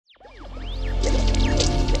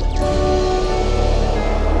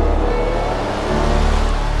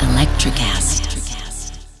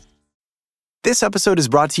This episode is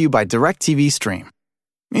brought to you by DirecTV Stream.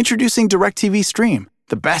 Introducing DirecTV Stream,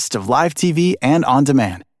 the best of live TV and on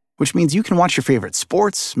demand, which means you can watch your favorite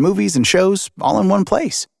sports, movies, and shows all in one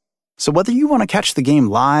place. So whether you want to catch the game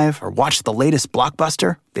live or watch the latest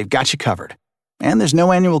blockbuster, they've got you covered. And there's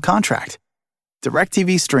no annual contract.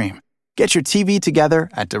 DirecTV Stream. Get your TV together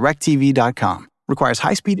at directtv.com. Requires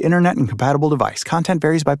high-speed internet and compatible device. Content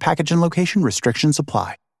varies by package and location. Restrictions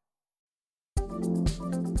apply.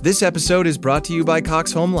 This episode is brought to you by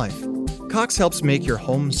Cox Home Life. Cox helps make your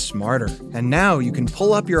home smarter. And now you can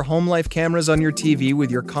pull up your Home Life cameras on your TV with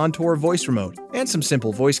your Contour voice remote and some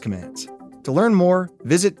simple voice commands. To learn more,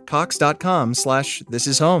 visit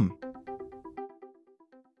cox.com/thisishome.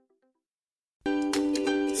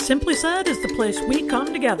 Simply Said is the place we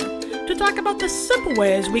come together to talk about the simple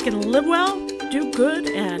ways we can live well, do good,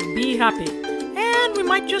 and be happy. And we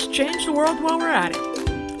might just change the world while we're at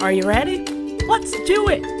it. Are you ready? Let's do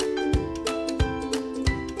it!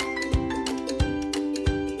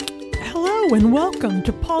 Hello and welcome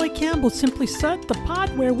to Polly Campbell's Simply Said, the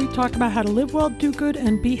pod where we talk about how to live well, do good,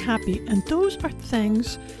 and be happy. And those are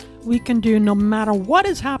things we can do no matter what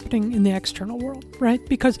is happening in the external world, right?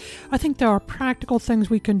 Because I think there are practical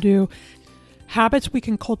things we can do, habits we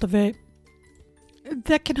can cultivate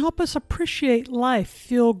that can help us appreciate life,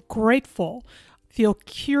 feel grateful, feel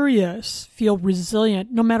curious, feel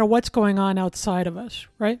resilient, no matter what's going on outside of us,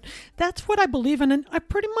 right? That's what I believe in, and I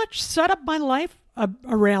pretty much set up my life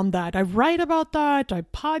around that. I write about that, I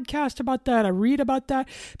podcast about that, I read about that,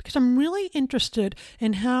 because I'm really interested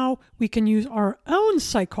in how we can use our own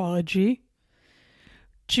psychology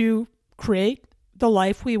to create the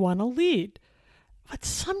life we want to lead. But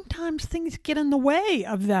sometimes things get in the way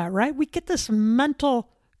of that, right? We get this mental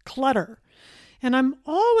clutter. And I'm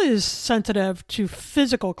always sensitive to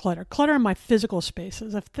physical clutter in my physical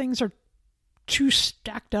spaces. If things are too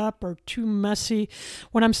stacked up or too messy.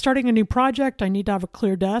 When I'm starting a new project, I need to have a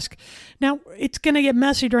clear desk. Now, it's going to get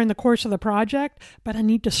messy during the course of the project, but I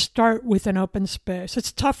need to start with an open space.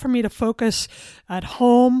 It's tough for me to focus at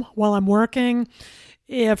home while I'm working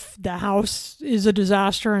if the house is a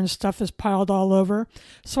disaster and stuff is piled all over.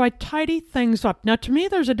 So I tidy things up. Now, to me,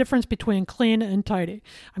 there's a difference between clean and tidy.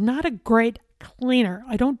 I'm not a great cleaner.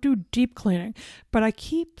 I don't do deep cleaning, but I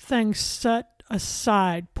keep things set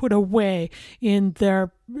aside, put away in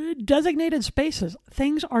their designated spaces.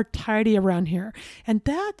 Things are tidy around here. And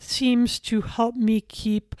that seems to help me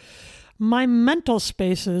keep my mental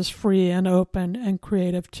spaces free and open and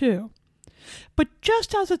creative too. But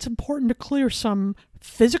just as it's important to clear some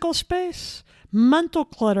physical space, mental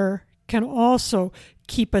clutter can also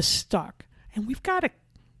keep us stuck. And we've got to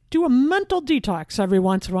do a mental detox every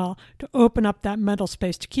once in a while to open up that mental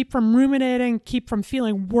space, to keep from ruminating, keep from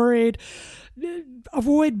feeling worried,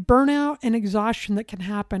 avoid burnout and exhaustion that can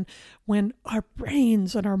happen when our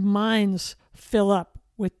brains and our minds fill up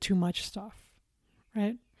with too much stuff,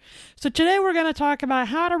 right? So today we're going to talk about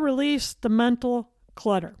how to release the mental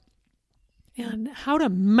clutter and how to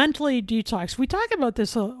mentally detox. We talk about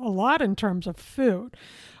this a lot in terms of food.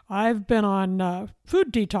 I've been on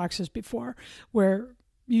food detoxes before where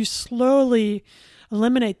you slowly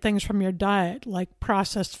eliminate things from your diet like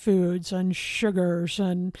processed foods and sugars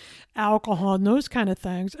and alcohol and those kind of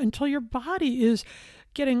things until your body is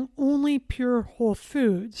getting only pure whole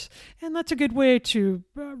foods. And that's a good way to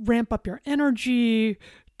ramp up your energy,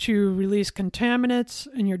 to release contaminants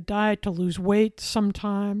in your diet, to lose weight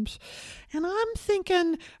sometimes. And I'm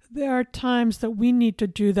thinking there are times that we need to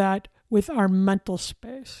do that with our mental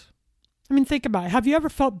space. I mean, think about it. Have you ever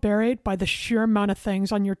felt buried by the sheer amount of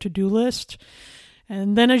things on your to-do list?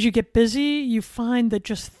 And then as you get busy, you find that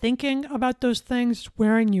just thinking about those things is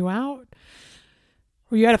wearing you out?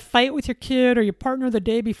 Or you had a fight with your kid or your partner the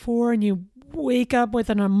day before and you wake up with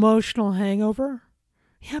an emotional hangover?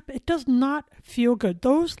 Yep, it does not feel good.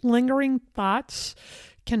 Those lingering thoughts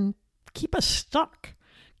can keep us stuck,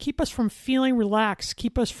 keep us from feeling relaxed,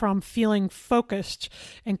 keep us from feeling focused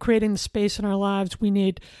and creating the space in our lives we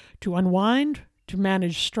need to unwind, to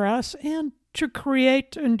manage stress, and to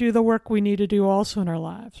create and do the work we need to do also in our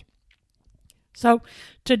lives. So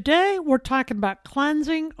today we're talking about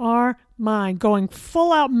cleansing our mind, going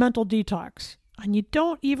full out mental detox. And you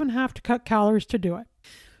don't even have to cut calories to do it.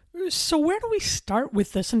 So where do we start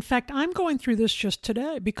with this? In fact, I'm going through this just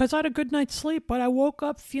today because I had a good night's sleep, but I woke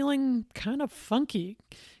up feeling kind of funky,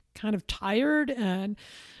 kind of tired, and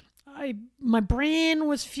my brain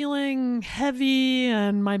was feeling heavy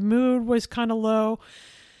and my mood was kind of low.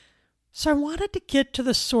 So I wanted to get to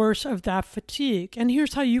the source of that fatigue. And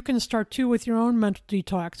here's how you can start too with your own mental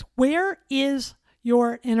detox. Where is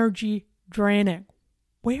your energy draining?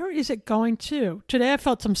 where is it going to? Today I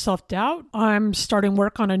felt some self-doubt. I'm starting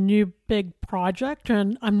work on a new big project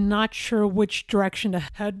and I'm not sure which direction to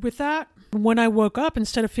head with that. When I woke up,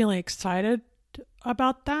 instead of feeling excited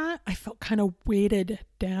about that, I felt kind of weighted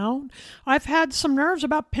down. I've had some nerves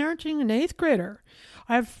about parenting an 8th grader.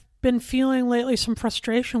 I've been feeling lately some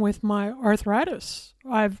frustration with my arthritis.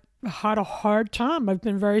 I've had a hard time. I've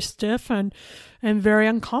been very stiff and very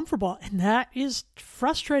uncomfortable, and that is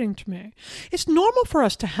frustrating to me. It's normal for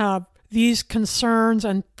us to have these concerns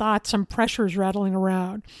and thoughts and pressures rattling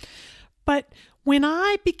around. But when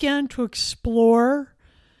I began to explore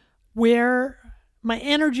where my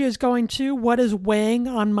energy is going to, what is weighing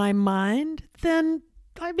on my mind, then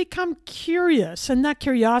I become curious, and that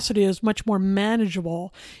curiosity is much more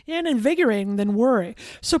manageable and invigorating than worry.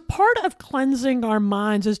 So part of cleansing our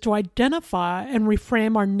minds is to identify and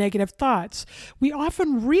reframe our negative thoughts. We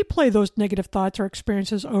often replay those negative thoughts or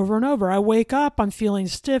experiences over and over. I wake up, I'm feeling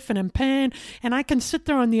stiff and in pain, and I can sit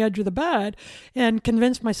there on the edge of the bed and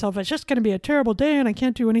convince myself it's just going to be a terrible day and I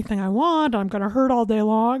can't do anything I want, I'm going to hurt all day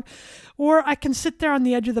long. Or I can sit there on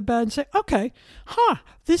the edge of the bed and say, okay,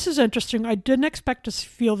 this is interesting. I didn't expect to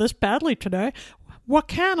feel this badly today. What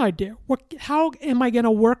can I do? How am I going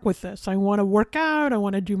to work with this? I want to work out. I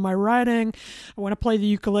want to do my writing. I want to play the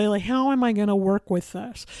ukulele. How am I going to work with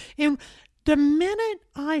this? And the minute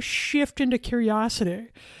I shift into curiosity,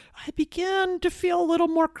 I begin to feel a little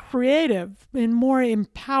more creative and more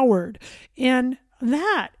empowered. And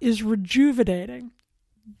that is rejuvenating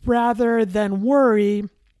rather than worry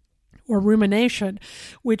or rumination,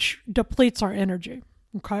 which depletes our energy.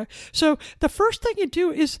 Okay. So the first thing you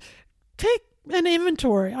do is take an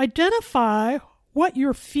inventory, identify what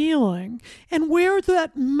you're feeling and where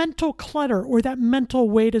that mental clutter or that mental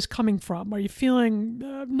weight is coming from. Are you feeling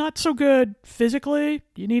not so good physically?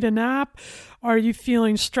 Do you need a nap? Are you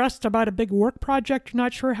feeling stressed about a big work project you're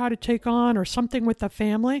not sure how to take on or something with the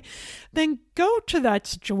family? Then go to that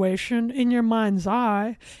situation in your mind's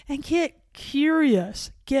eye and get curious,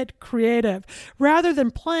 get creative. Rather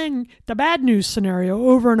than playing the bad news scenario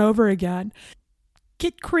over and over again,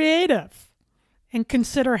 get creative and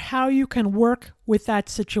consider how you can work with that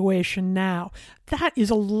situation now. That is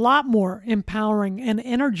a lot more empowering and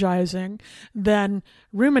energizing than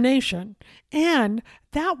rumination, and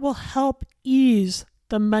that will help ease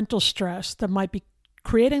the mental stress that might be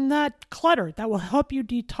creating that clutter. That will help you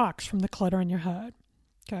detox from the clutter in your head.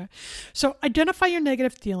 Okay, so identify your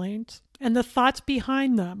negative feelings and the thoughts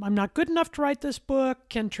behind them. I'm not good enough to write this book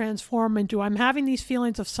can transform into I'm having these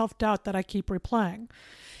feelings of self-doubt that I keep replaying.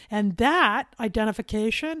 And that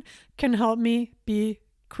identification can help me be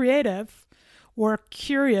creative or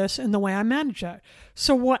curious in the way I manage it.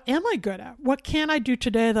 So what am I good at? What can I do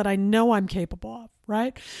today that I know I'm capable of,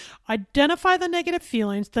 right? Identify the negative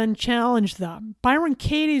feelings, then challenge them. Byron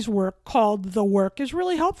Katie's work called The Work is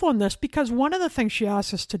really helpful in this because one of the things she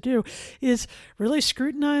asks us to do is really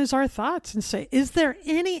scrutinize our thoughts and say, is there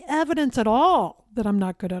any evidence at all that I'm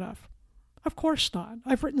not good enough? Of course not.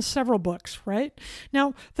 I've written several books, right?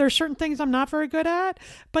 Now, there are certain things I'm not very good at,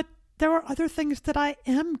 but there are other things that I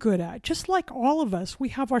am good at. Just like all of us, we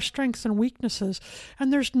have our strengths and weaknesses,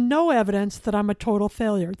 and there's no evidence that I'm a total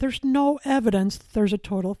failure. There's no evidence that there's a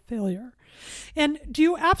total failure. And do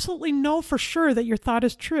you absolutely know for sure that your thought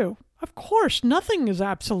is true? Of course, nothing is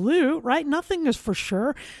absolute, right? Nothing is for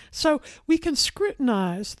sure. So we can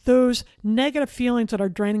scrutinize those negative feelings that are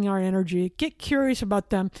draining our energy, get curious about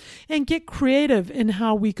them, and get creative in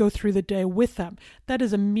how we go through the day with them. That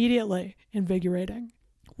is immediately invigorating.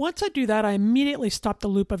 Once I do that, I immediately stop the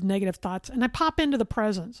loop of negative thoughts and I pop into the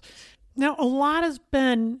presence. Now, a lot has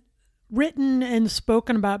been written and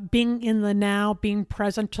spoken about being in the now, being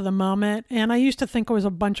present to the moment. And I used to think it was a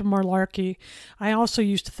bunch of malarkey. I also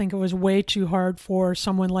used to think it was way too hard for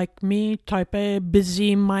someone like me, type A,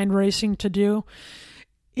 busy mind racing to do.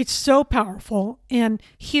 It's so powerful. And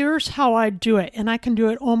here's how I do it. And I can do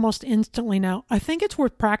it almost instantly now. I think it's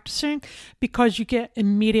worth practicing because you get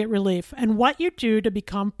immediate relief. And what you do to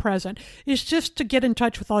become present is just to get in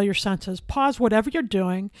touch with all your senses. Pause whatever you're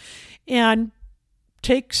doing and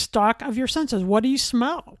take stock of your senses. What do you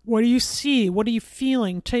smell? What do you see? What are you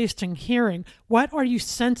feeling, tasting, hearing? What are you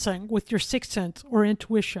sensing with your sixth sense or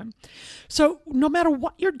intuition? So no matter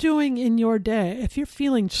what you're doing in your day, if you're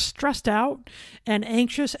feeling stressed out and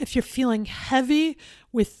anxious, if you're feeling heavy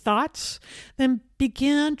with thoughts, then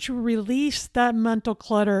begin to release that mental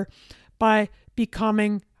clutter by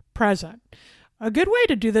becoming present. A good way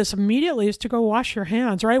to do this immediately is to go wash your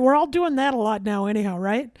hands, right? We're all doing that a lot now anyhow,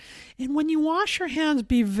 right? And when you wash your hands,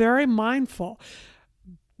 be very mindful.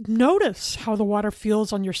 notice how the water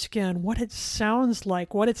feels on your skin, what it sounds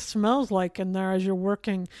like, what it smells like in there as you're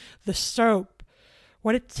working the soap,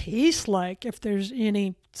 what it tastes like, if there's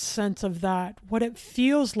any sense of that, what it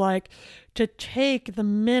feels like to take the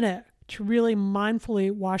minute to really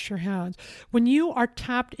mindfully wash your hands. When you are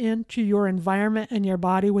tapped into your environment and your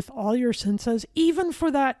body with all your senses, even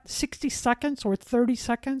for that 60 seconds or 30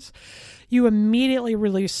 seconds, you immediately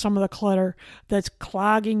release some of the clutter that's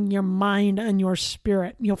clogging your mind and your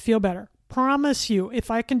spirit. You'll feel better. Promise you,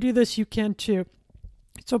 if I can do this, you can too.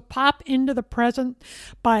 So pop into the present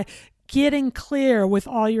by getting clear with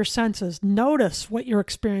all your senses. Notice what you're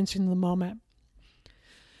experiencing in the moment.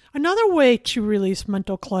 Another way to release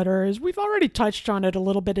mental clutter is, we've already touched on it a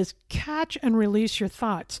little bit, is catch and release your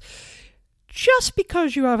thoughts. Just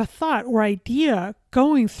because you have a thought or idea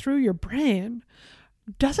going through your brain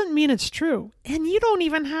doesn't mean it's true. And you don't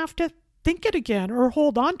even have to think it again or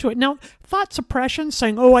hold on to it. Now, thought suppression,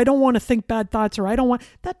 saying, oh, I don't want to think bad thoughts, or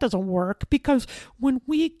that doesn't work, because when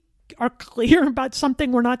we are clear about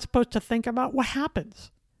something we're not supposed to think about, what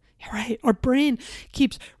happens? Right? Our brain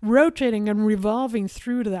keeps rotating and revolving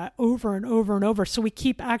through to that over and over and over. So we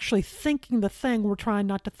keep actually thinking the thing we're trying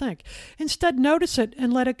not to think. Instead, notice it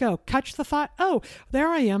and let it go. Catch the thought. Oh, there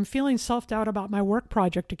I am feeling self-doubt about my work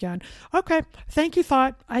project again. Okay. Thank you,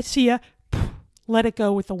 thought. I see ya. Let it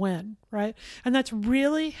go with the wind. Right? And that's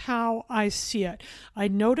really how I see it. I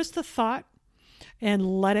notice the thought and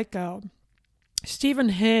let it go. Stephen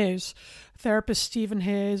Hayes, therapist Stephen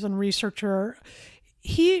Hayes and researcher,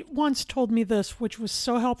 he once told me this, which was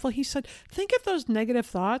so helpful. He said, think of those negative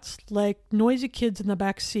thoughts like noisy kids in the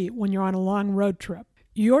back seat when you're on a long road trip.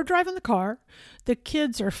 You're driving the car. The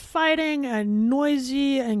kids are fighting and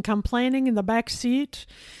noisy and complaining in the back seat.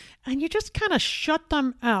 And you just kind of shut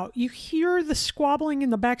them out. You hear the squabbling in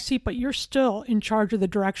the back seat, but you're still in charge of the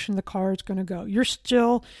direction the car is going to go. You're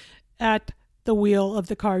still at the wheel of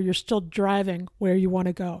the car. You're still driving where you want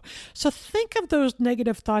to go. So think of those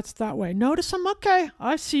negative thoughts that way. Notice them. Okay,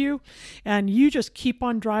 I see you. And you just keep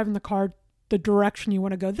on driving the car the direction you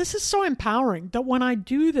want to go. This is so empowering that when I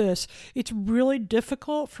do this, it's really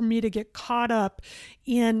difficult for me to get caught up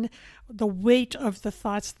in the weight of the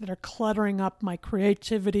thoughts that are cluttering up my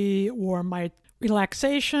creativity or my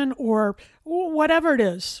relaxation or whatever it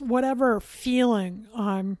is, whatever feeling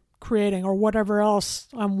I'm creating or whatever else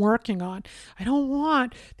I'm working on. I don't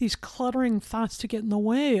want these cluttering thoughts to get in the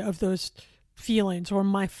way of those feelings or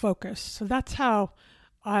my focus. So that's how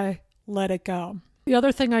I let it go. The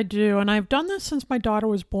other thing I do, and I've done this since my daughter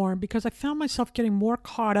was born, because I found myself getting more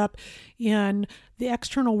caught up in the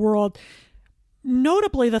external world,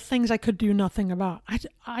 notably the things I could do nothing about.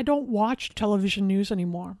 I don't watch television news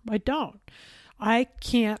anymore. I don't. I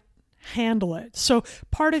can't handle it. So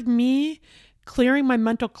part of me clearing my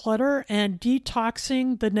mental clutter and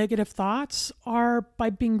detoxing the negative thoughts are by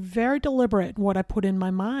being very deliberate in what I put in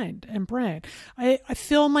my mind and brain. I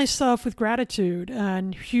fill myself with gratitude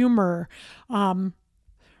and humor.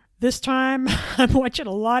 This time I'm watching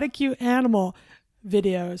a lot of cute animal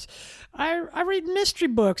videos. I read mystery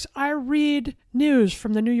books. I read news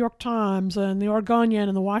from the New York Times and the Oregonian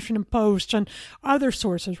and the Washington Post and other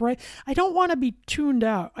sources, right? I don't want to be tuned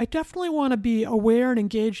out. I definitely want to be aware and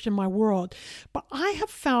engaged in my world. But I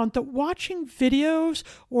have found that watching videos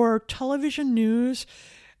or television news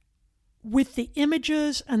with the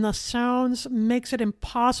images and the sounds makes it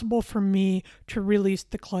impossible for me to release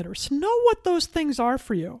the clutter. So know what those things are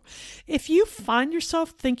for you. If you find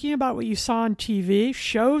yourself thinking about what you saw on TV,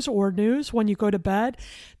 shows, or news when you go to bed,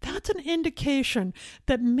 that's an indication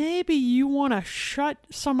that maybe you want to shut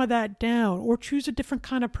some of that down or choose a different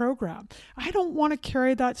kind of program. I don't want to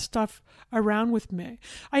carry that stuff around with me.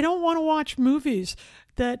 I don't want to watch movies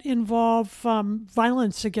that involve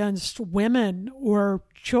violence against women or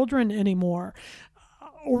children anymore,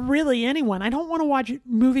 or really anyone. I don't want to watch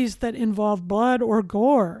movies that involve blood or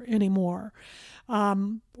gore anymore,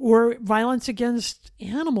 or violence against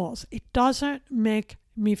animals. It doesn't make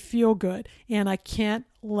me feel good, and I can't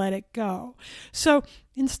let it go. So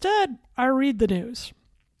instead, I read the news.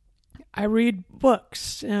 I read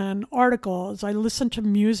books and articles. I listen to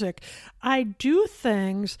music. I do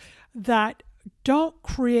things that don't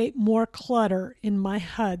create more clutter in my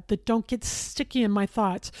head, that don't get sticky in my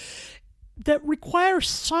thoughts, that require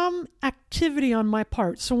some activity on my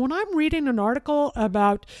part. So when I'm reading an article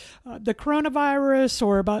about the coronavirus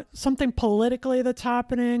or about something politically that's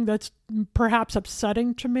happening that's perhaps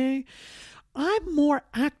upsetting to me, I'm more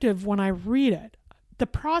active when I read it. The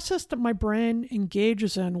process that my brain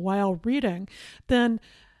engages in while reading then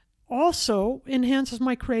also enhances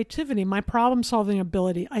my creativity, my problem-solving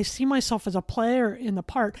ability. I see myself as a player in the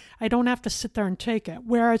part. I don't have to sit there and take it.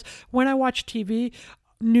 Whereas when I watch TV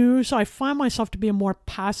news, I find myself to be a more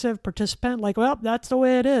passive participant, like, well, that's the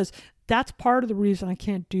way it is. That's part of the reason I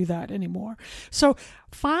can't do that anymore. So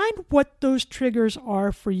find what those triggers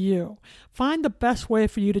are for you. Find the best way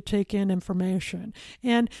for you to take in information.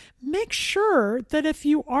 And make sure that if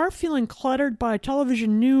you are feeling cluttered by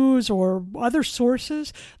television news or other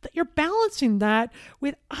sources, that you're balancing that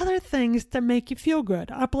with other things that make you feel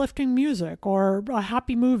good. Uplifting music or a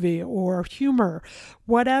happy movie or humor,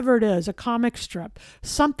 whatever it is, a comic strip,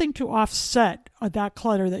 something to offset that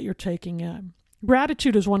clutter that you're taking in.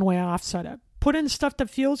 Gratitude is one way I offset it. Put in stuff that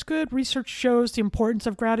feels good. Research shows the importance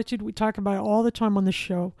of gratitude. We talk about it all the time on the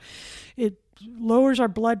show. It lowers our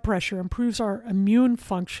blood pressure, improves our immune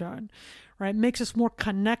function, right? Makes us more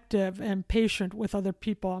connective and patient with other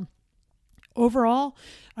people. Overall,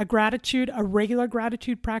 a regular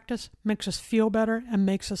gratitude practice makes us feel better and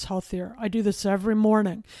makes us healthier. I do this every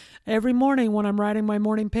morning. Every morning when I'm writing my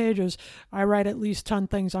morning pages, I write at least 10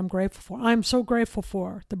 things I'm grateful for. I'm so grateful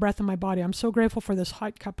for the breath in my body. I'm so grateful for this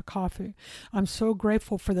hot cup of coffee. I'm so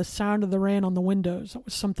grateful for the sound of the rain on the windows. That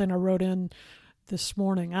was something I wrote in this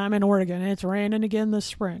morning. I'm in Oregon and it's raining again this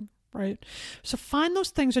spring. Right? So find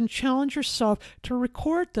those things and challenge yourself to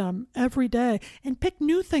record them every day and pick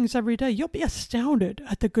new things every day. You'll be astounded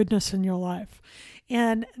at the goodness in your life.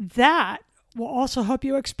 And that will also help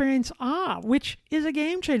you experience awe, which is a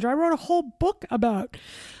game changer. I wrote a whole book about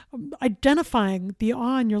identifying the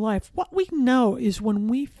awe in your life. What we know is when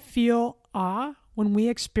we feel awe, when we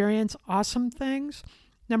experience awesome things,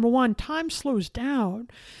 number one, time slows down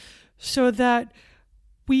so that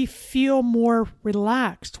we feel more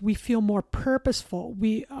relaxed. We feel more purposeful.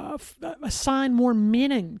 We assign more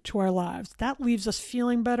meaning to our lives. That leaves us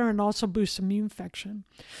feeling better and also boosts immune function.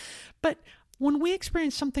 But when we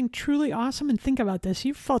experience something truly awesome, and think about this,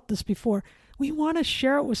 you've felt this before, we want to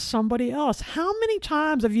share it with somebody else. How many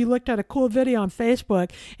times have you looked at a cool video on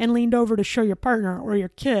Facebook and leaned over to show your partner or your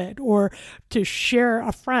kid or to share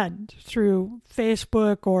a friend through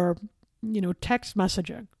Facebook or text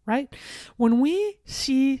messaging, right? When we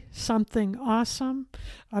see something awesome,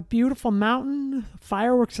 a beautiful mountain,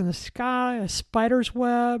 fireworks in the sky, a spider's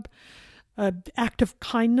web, an act of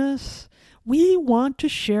kindness, we want to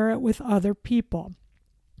share it with other people.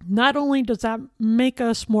 Not only does that make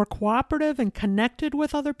us more cooperative and connected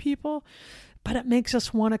with other people, but it makes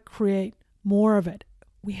us want to create more of it.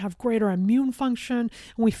 We have greater immune function and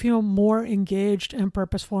we feel more engaged and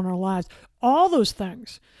purposeful in our lives. All those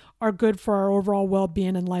things are good for our overall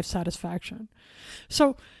well-being and life satisfaction.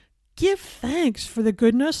 So give thanks for the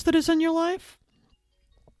goodness that is in your life.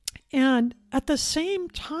 And at the same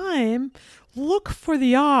time, look for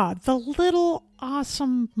the awe, the little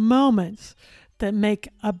awesome moments that make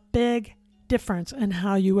a big difference in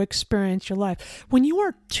how you experience your life. When you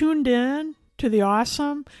are tuned in to the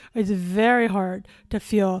awesome, it's very hard to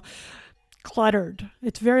feel cluttered.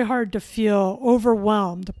 It's very hard to feel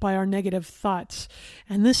overwhelmed by our negative thoughts.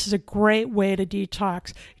 And this is a great way to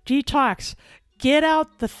detox. Detox. Get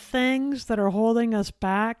out the things that are holding us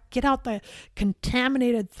back. Get out the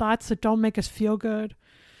contaminated thoughts that don't make us feel good.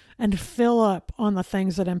 And fill up on the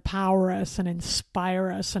things that empower us and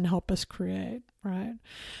inspire us and help us create, right?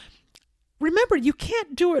 Remember, you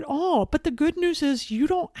can't do it all, but the good news is you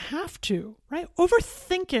don't have to, right?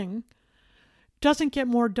 Overthinking doesn't get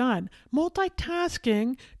more done.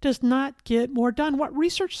 Multitasking does not get more done. What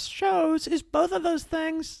research shows is both of those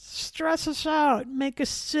things stress us out, make us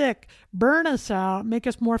sick, burn us out, make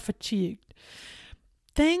us more fatigued.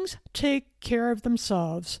 Things take care of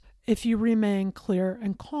themselves if you remain clear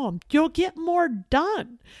and calm. You'll get more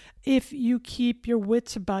done if you keep your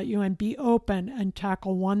wits about you and be open and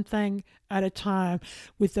tackle one thing at a time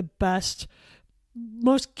with the best,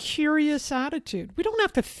 most curious attitude. We don't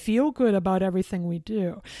have to feel good about everything we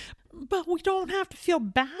do, but we don't have to feel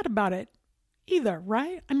bad about it either,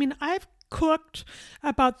 right? I mean, I've cooked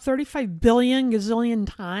about 35 billion gazillion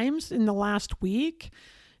times in the last week,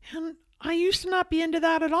 and I used to not be into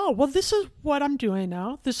that at all. Well, this is what I'm doing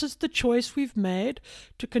now. This is the choice we've made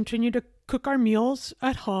to continue to cook our meals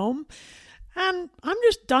at home. And I'm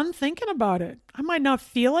just done thinking about it. I might not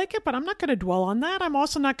feel like it, but I'm not going to dwell on that. I'm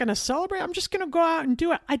also not going to celebrate. I'm just going to go out and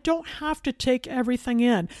do it. I don't have to take everything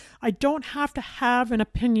in. I don't have to have an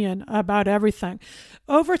opinion about everything.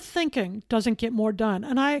 Overthinking doesn't get more done.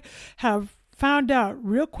 And I have found out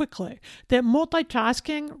real quickly that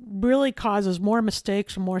multitasking really causes more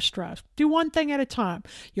mistakes and more stress. Do one thing at a time.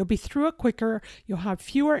 You'll be through it quicker, you'll have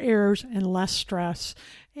fewer errors and less stress,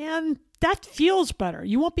 and that feels better.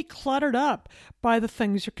 You won't be cluttered up by the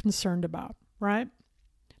things you're concerned about, right?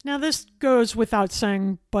 Now, this goes without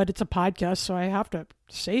saying, but it's a podcast, so I have to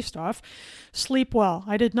say stuff. Sleep well.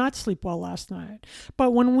 I did not sleep well last night.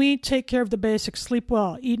 But when we take care of the basics, sleep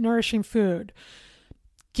well, eat nourishing food,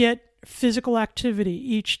 get physical activity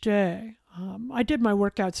each day. I did my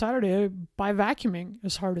workout Saturday by vacuuming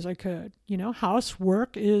as hard as I could.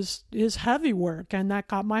 Housework is heavy work, and that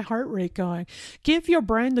got my heart rate going. Give your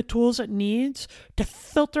brain the tools it needs to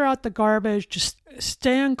filter out the garbage. Just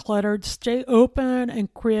stay uncluttered, stay open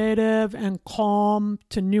and creative and calm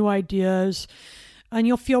to new ideas, and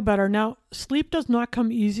you'll feel better. Now, sleep does not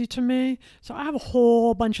come easy to me, so I have a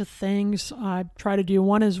whole bunch of things I try to do.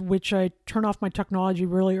 One is which I turn off my technology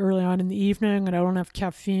really early on in the evening, and I don't have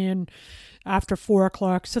caffeine after 4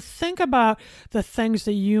 o'clock. So think about the things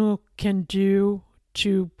that you can do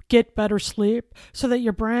to get better sleep so that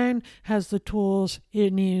your brain has the tools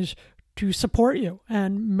it needs to support you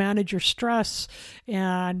and manage your stress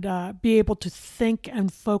and be able to think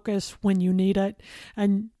and focus when you need it.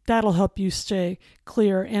 And that'll help you stay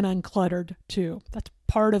clear and uncluttered too. That's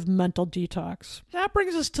part of mental detox. That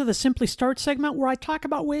brings us to the Simply Start segment where I talk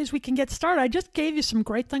about ways we can get started. I just gave you some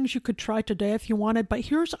great things you could try today if you wanted, but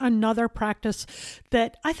here's another practice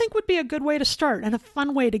that I think would be a good way to start and a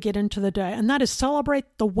fun way to get into the day, and that is celebrate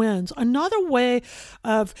the wins. Another way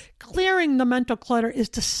of clearing the mental clutter is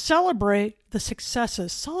to celebrate the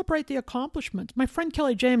successes, celebrate the accomplishments. My friend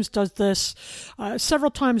Kelly James does this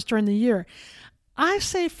several times during the year. I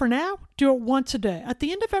say for now, do it once a day. At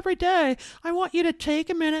the end of every day, I want you to take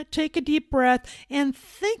a minute, take a deep breath, and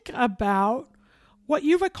think about what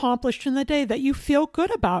you've accomplished in the day that you feel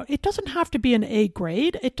good about. It doesn't have to be an A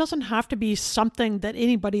grade. It doesn't have to be something that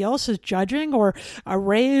anybody else is judging or a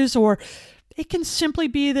raise, or it can simply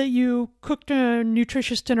be that you cooked a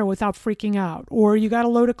nutritious dinner without freaking out, or you got a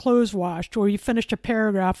load of clothes washed, or you finished a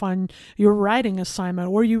paragraph on your writing assignment,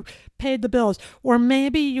 or you paid the bills, or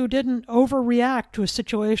maybe you didn't overreact to a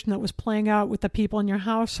situation that was playing out with the people in your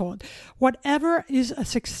household. Whatever is a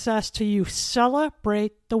success to you,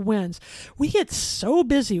 celebrate the wins. We get so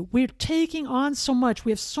busy. We're taking on so much.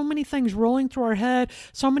 We have so many things rolling through our head,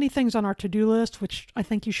 so many things on our to-do list, which I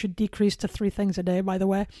think you should decrease to 3 things a day, by the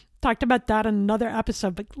way. Talked about that in another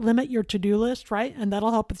episode, but limit your to-do list, right? And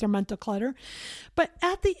that'll help with your mental clutter. But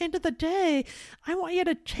at the end of the day, I want you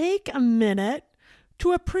to take a minute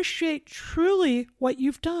to appreciate truly what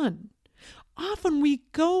you've done. Often we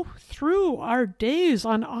go through our days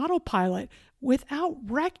on autopilot without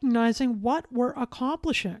recognizing what we're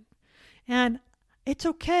accomplishing. And it's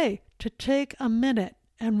okay to take a minute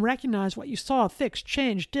and recognize what you saw, fixed,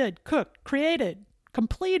 changed, did, cooked, created,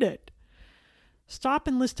 completed. Stop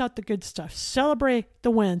and list out the good stuff. Celebrate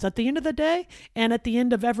the wins at the end of the day and at the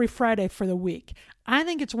end of every Friday for the week. I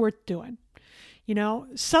think it's worth doing.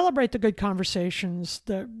 Celebrate the good conversations,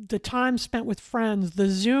 the time spent with friends, the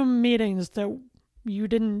Zoom meetings that you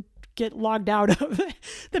didn't get logged out of,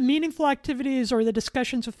 the meaningful activities or the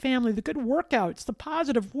discussions with family, the good workouts, the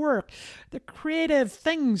positive work, the creative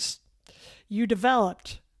things you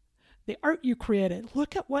developed, the art you created.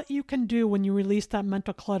 Look at what you can do when you release that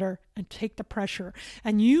mental clutter and take the pressure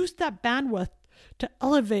and use that bandwidth to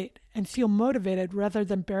elevate and feel motivated rather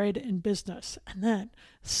than buried in business, and then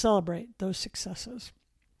celebrate those successes.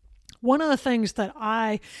 One of the things that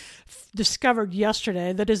I discovered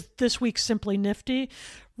yesterday that is this week's Simply Nifty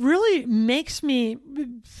really makes me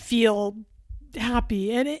feel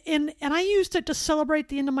happy. And I used it to celebrate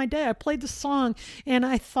the end of my day. I played the song and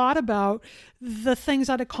I thought about the things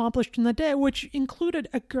I'd accomplished in the day, which included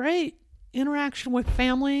a great interaction with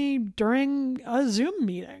family during a Zoom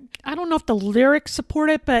meeting. I don't know if the lyrics support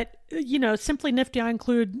it, but Simply Nifty, I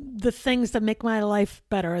include the things that make my life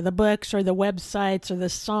better, the books or the websites or the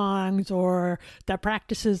songs or the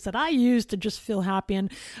practices that I use to just feel happy. And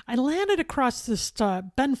I landed across this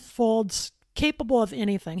Ben Folds Capable of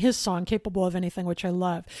Anything, his song Capable of Anything, which I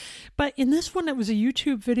love. But in this one, it was a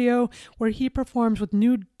YouTube video where he performs with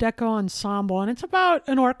New Deco Ensemble, and it's about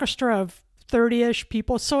an orchestra of 30-ish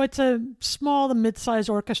people. So it's a small to mid-sized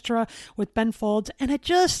orchestra with Ben Folds, and it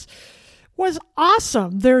just was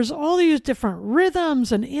awesome. There's all these different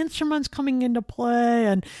rhythms and instruments coming into play,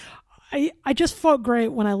 and I just felt great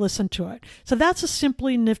when I listened to it. So that's a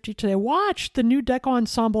Simply Nifty today. Watch the New Deco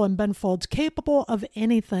Ensemble and Ben Folds Capable of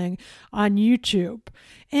Anything on YouTube.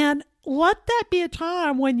 And let that be a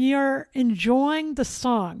time when you're enjoying the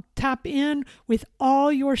song. Tap in with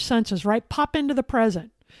all your senses, right? Pop into the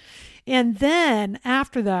present. And then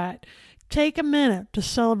after that, take a minute to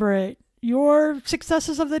celebrate your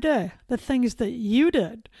successes of the day, the things that you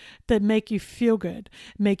did that make you feel good,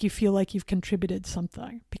 make you feel like you've contributed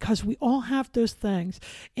something, because we all have those things.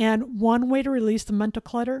 And one way to release the mental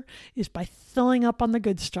clutter is by filling up on the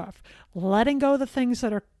good stuff, letting go of the things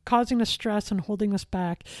that are causing us stress and holding us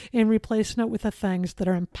back, and replacing it with the things that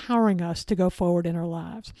are empowering us to go forward in our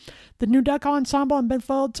lives. The new Deco Ensemble and Ben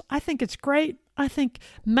Folds, I think it's great. I think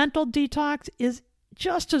mental detox is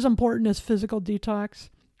just as important as physical detox.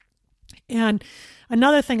 And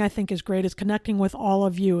another thing I think is great is connecting with all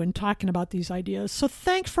of you and talking about these ideas. So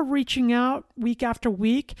thanks for reaching out week after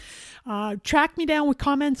week. Track me down with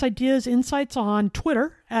comments, ideas, insights on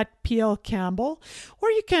Twitter at PL Campbell, or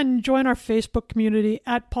you can join our Facebook community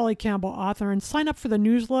at Polly Campbell Author and sign up for the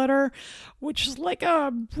newsletter, which is like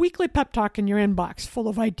a weekly pep talk in your inbox full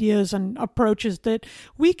of ideas and approaches that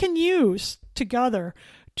we can use together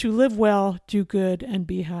to live well, do good, and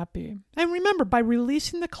be happy. And remember, by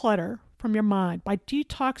releasing the clutter from your mind, by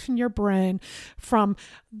detoxing your brain from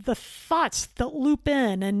the thoughts that loop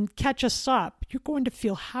in and catch us up, you're going to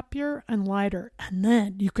feel happier and lighter, and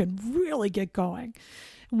then you can really get going.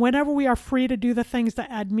 Whenever we are free to do the things that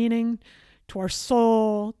add meaning to our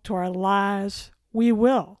soul, to our lives, we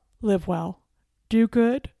will live well, do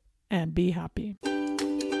good, and be happy.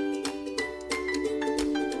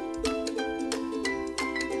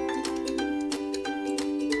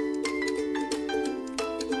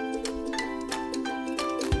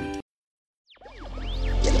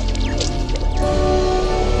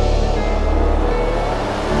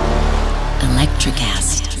 Electric acid.